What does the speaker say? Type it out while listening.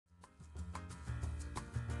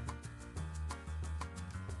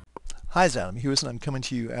Hi, Adam Hewis, and I'm coming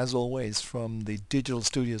to you as always from the digital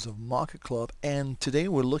studios of Market Club, and today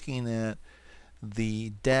we're looking at the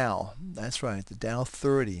Dow. That's right, the Dow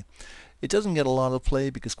 30. It doesn't get a lot of play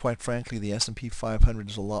because quite frankly the S&P 500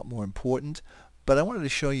 is a lot more important, but I wanted to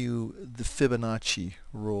show you the Fibonacci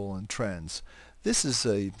rule and trends. This is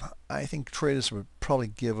I think traders would probably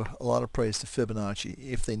give a lot of praise to Fibonacci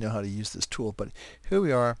if they know how to use this tool, but here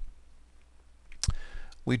we are.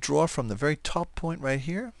 We draw from the very top point right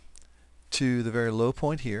here to the very low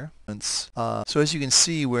point here. So as you can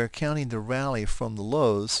see, we're counting the rally from the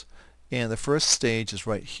lows, and the first stage is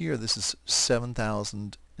right here. This is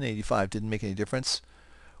 7,085. Didn't make any difference.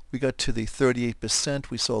 We got to the 38%.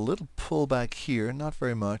 We saw a little pullback here, not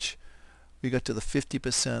very much. We got to the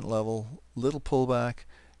 50% level, little pullback,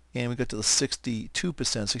 and we got to the 62%,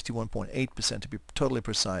 61.8% to be totally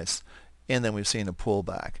precise. And then we've seen a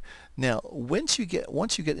pullback. Now, once you get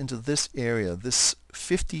into this area, this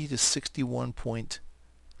 50 to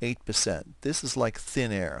 61.8%, this is like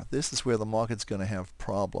thin air. This is where the market's going to have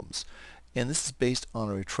problems. And this is based on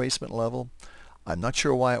a retracement level. I'm not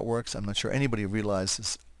sure why it works. I'm not sure anybody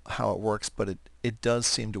realizes how it works, but it does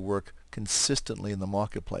seem to work consistently in the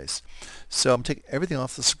marketplace. So I'm taking everything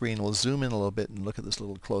off the screen. We'll zoom in a little bit and look at this a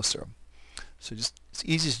little closer. So it's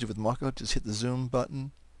easy to do with market. Just hit the zoom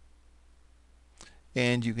button.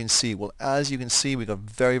 And you can see, well, as you can see, we got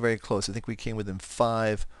very, very close. I think we came within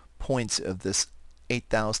 5 points of this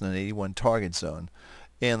 8,081 target zone,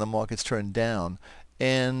 and the market's turned down.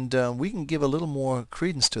 And we can give a little more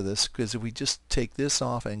credence to this, because if we just take this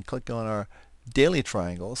off and click on our daily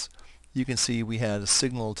triangles, you can see we had a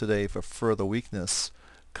signal today for further weakness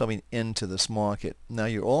coming into this market. Now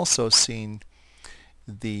you're also seeing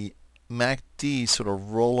the MACD sort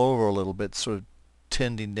of roll over a little bit, sort of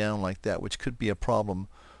tending down like that, which could be a problem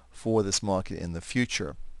for this market in the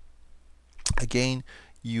future. Again,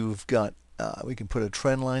 you've got we can put a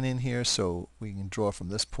trend line in here, so we can draw from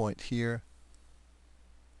this point here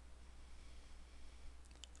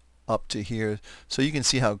up to here, so you can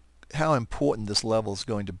see how important this level is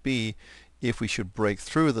going to be. If we should break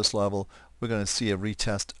through this level, we're going to see a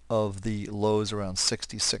retest of the lows around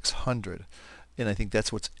 6,600, and I think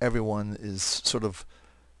that's what everyone is sort of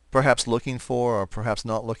perhaps looking for, or perhaps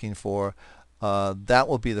not looking for. That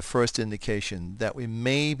will be the first indication that we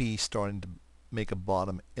may be starting to make a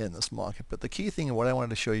bottom in this market. But the key thing and what I wanted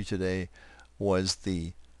to show you today was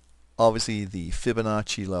obviously the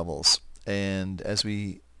Fibonacci levels. And as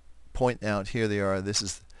we point out, here they are. This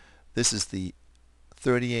is the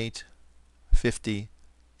 38, 50,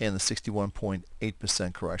 and the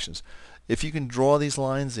 61.8% corrections. If you can draw these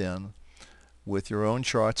lines in with your own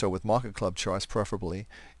charts, or with Market Club charts preferably,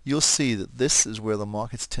 you'll see that this is where the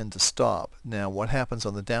markets tend to stop. Now what happens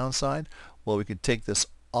on the downside? Well, we could take this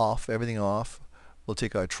off, everything off. We'll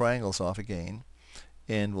take our triangles off again,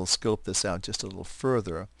 and we'll scope this out just a little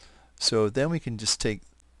further. So then we can just take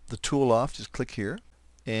the tool off, just click here,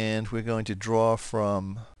 and we're going to draw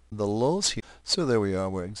from the lows here. So there we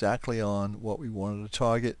are, we're exactly on what we wanted to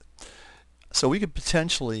target. So we could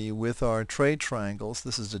potentially, with our trade triangles,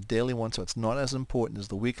 this is a daily one, so it's not as important as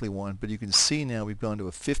the weekly one, but you can see now we've gone to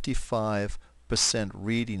a 55%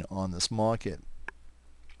 reading on this market.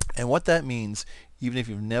 And what that means, even if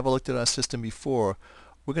you've never looked at our system before,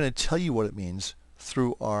 we're going to tell you what it means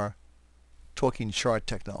through our talking chart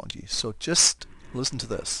technology. So just listen to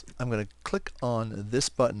this. I'm going to click on this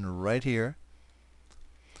button right here,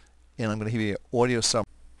 and I'm going to give you an audio summary.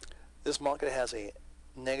 This market has a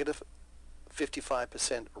negative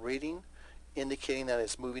 55% reading, indicating that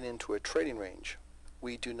it's moving into a trading range.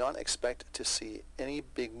 We do not expect to see any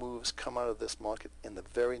big moves come out of this market in the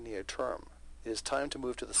very near term. It is time to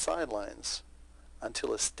move to the sidelines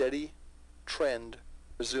until a steady trend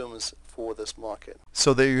resumes for this market.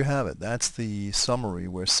 So there you have it. That's the summary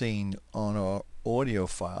we're seeing on our audio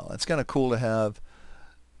file. It's kind of cool to have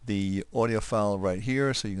the audio file right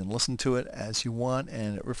here, so you can listen to it as you want,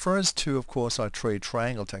 and it refers to, of course, our trade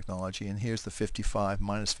triangle technology. And here's the 55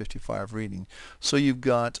 minus 55 reading. So you've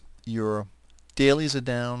got your dailies are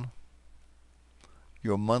down,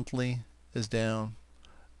 your monthly is down,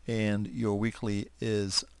 and your weekly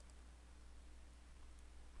is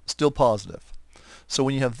still positive. So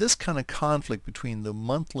when you have this kind of conflict between the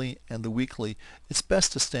monthly and the weekly, it's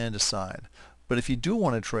best to stand aside. But if you do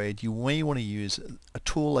want to trade, you may want to use a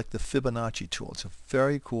tool like the Fibonacci tool. It's a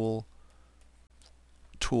very cool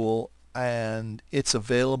tool, and it's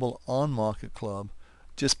available on Market Club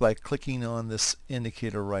just by clicking on this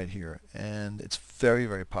indicator right here. And it's very,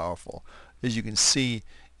 very powerful. As you can see,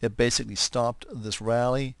 it basically stopped this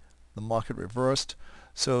rally. The market reversed.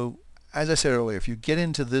 So as I said earlier, if you get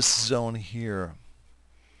into this zone here,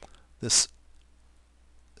 this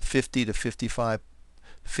 50 to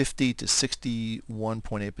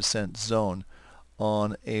 61.8% zone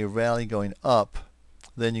on a rally going up,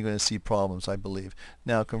 then you're going to see problems, I believe.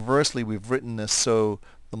 Now, conversely, we've written this so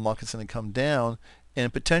the market's going to come down,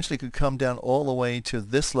 and potentially could come down all the way to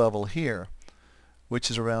this level here,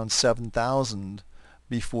 which is around 7,000,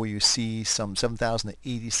 before you see some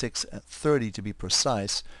 7,086.30 to be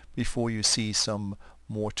precise, before you see some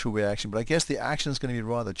more true reaction. But I guess the action is going to be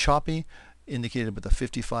rather choppy, indicated with the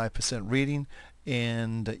 55% reading,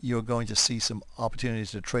 and you're going to see some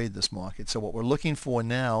opportunities to trade this market. So what we're looking for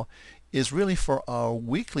now is really for our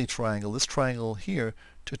weekly triangle, this triangle here,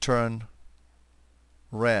 to turn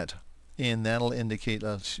red. And that'll indicate,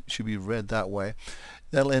 should be read that way,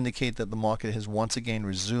 that'll indicate that the market has once again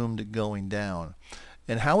resumed going down.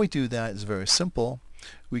 And how we do that is very simple.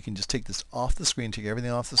 We can just take this off the screen, take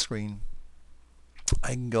everything off the screen.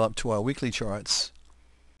 I can go up to our weekly charts.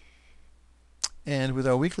 And with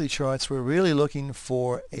our weekly charts, we're really looking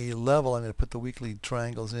for a level. I'm going to put the weekly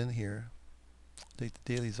triangles in here. Take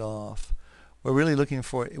the dailies off. We're really looking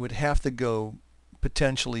for, it would have to go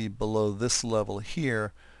potentially below this level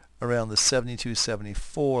here, around the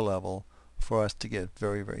 72-74 level, for us to get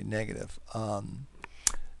very, very negative.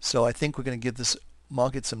 So I think we're going to give this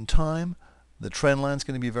market some time. The trend line is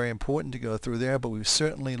going to be very important to go through there, but we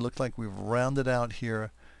certainly look like we've rounded out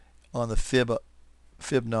here on the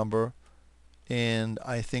fib number, and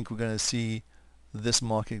I think we're going to see this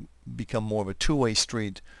market become more of a two-way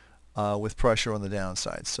street with pressure on the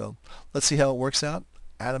downside. So let's see how it works out.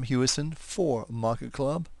 Adam Hewison for Market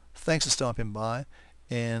Club. Thanks for stopping by,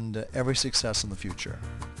 and every success in the future.